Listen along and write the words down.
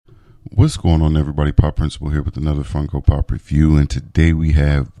What's going on, everybody? Pop Principal here with another Funko Pop review, and today we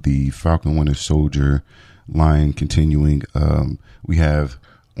have the Falcon Winter Soldier line continuing. We have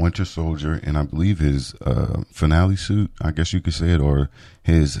Winter Soldier, and I believe his finale suit, I guess you could say it, or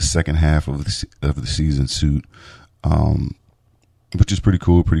his second half of the season suit, which is pretty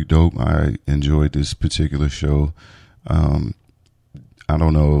cool, pretty dope. I enjoyed this particular show. I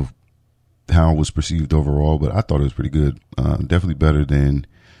don't know how it was perceived overall, but I thought it was pretty good. Definitely better than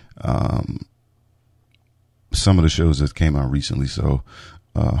some of the shows that came out recently. So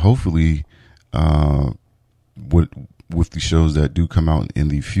hopefully with the shows that do come out in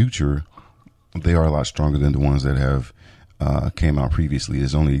the future, they are a lot stronger than the ones that have came out previously.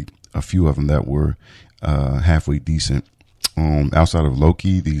 There's only a few of them that were halfway decent. Outside of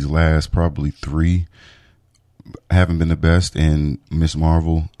Loki, these last probably three haven't been the best, and Miss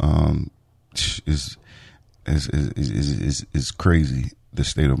Marvel is crazy, the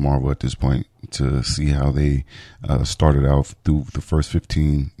state of Marvel at this point, to see how they started out through the first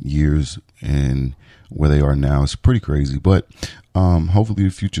 15 years and where they are now. It's pretty crazy, but hopefully the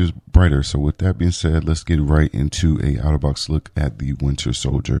future is brighter. So with that being said, let's get right into a out-of-box look at the Winter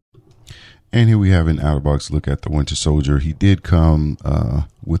Soldier. And here we have an out-of-box look at the Winter Soldier. He did come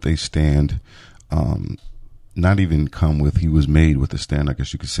with a stand. Not even come with, he was made with a stand, I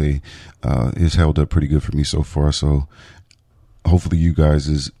guess you could say. It's held up pretty good for me so far. So hopefully you guys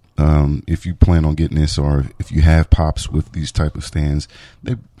is, if you plan on getting this, or if you have pops with these type of stands,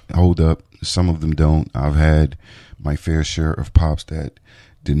 they hold up. Some of them don't. I've had my fair share of pops that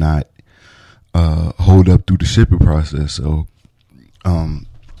did not hold up through the shipping process. So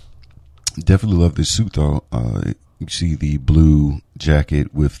definitely love this suit though. You see the blue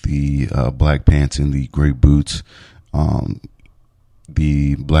jacket with the black pants and the gray boots,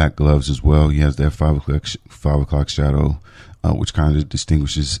 the black gloves as well. He has that 5 o'clock shadow, which kind of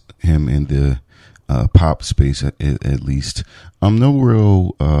distinguishes him in the pop space at least. No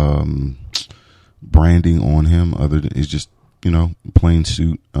real branding on him, other than it's just, plain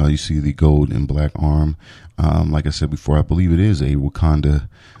suit. You see the gold and black arm. Like I said before, I believe it is a Wakanda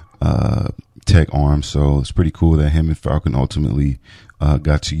tech arm, so it's pretty cool that him and Falcon ultimately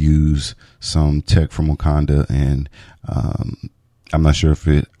got to use some tech from Wakanda, and I'm not sure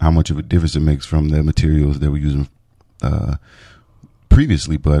how much of a difference it makes from the materials that we're using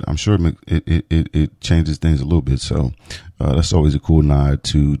previously, but I'm sure it changes things a little bit. So that's always a cool nod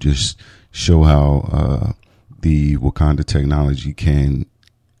to just show how the Wakanda technology can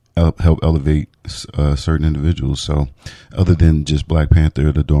help elevate certain individuals. So other than just Black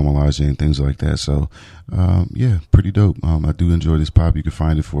Panther, the Dora Milaje and things like that. So yeah, pretty dope. I do enjoy this pop. You can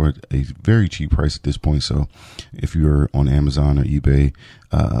find it for a very cheap price at this point. So if you're on Amazon or eBay,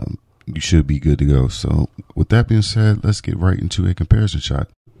 you should be good to go. So with that being said, let's get right into a comparison shot.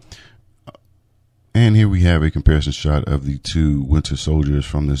 And here we have a comparison shot of the two Winter Soldiers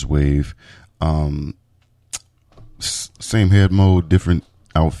from this wave. Same head mode, different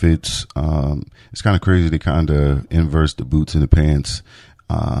outfits. It's kind of crazy. They kind of inverse the boots and the pants.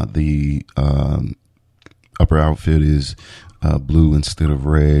 The upper outfit is blue instead of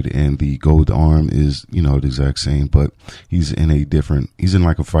red, and the gold arm is, the exact same, but he's in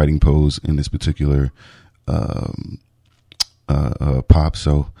like a fighting pose in this particular pop.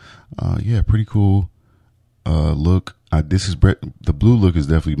 So yeah, pretty cool look. The blue look is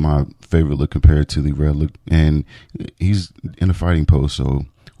definitely my favorite look compared to the red look, and he's in a fighting pose. So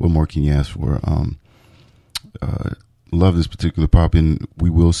what more can you ask for? Love this particular pop, and we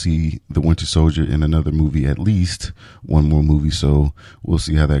will see the Winter Soldier in another movie, at least one more movie. So we'll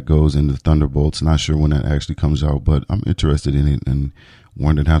see how that goes in the Thunderbolts. Not sure when that actually comes out, but I'm interested in it and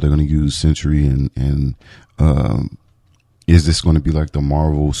wondering how they're going to use Sentry and is this going to be like the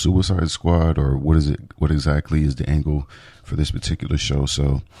Marvel Suicide Squad, or what is it? What exactly is the angle for this particular show?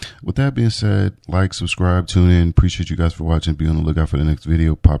 So with that being said, like, subscribe, tune in. Appreciate you guys for watching. Be on the lookout for the next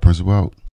video. Pop Principal out.